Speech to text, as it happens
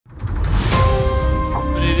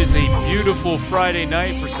beautiful Friday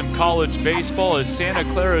night for some college baseball as Santa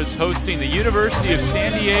Clara is hosting the University of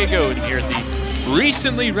San Diego here at the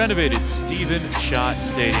recently renovated Stephen Schott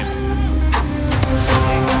Stadium.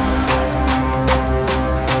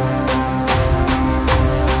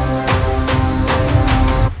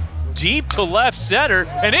 Deep to left center,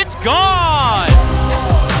 and it's gone!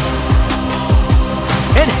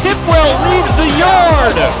 And Hipwell leaves the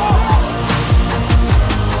yard!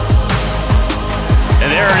 And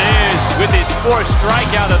there it is with his fourth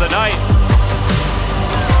strikeout of the night.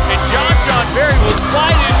 And John Berry will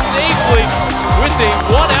slide in safely with a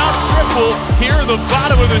one-out triple here in the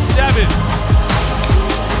bottom of the seventh.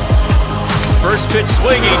 First pitch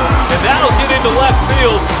swinging, and that'll get into left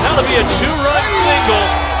field. That'll be a two-run single.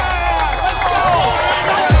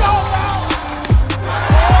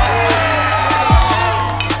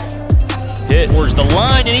 Hit towards the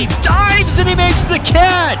line, and he dives and he makes the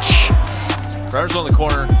catch. Runners on the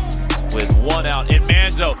corner with one out, and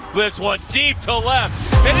Manzo lifts one deep to left,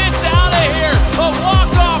 and it's out of here. A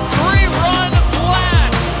walk-off three-run blast.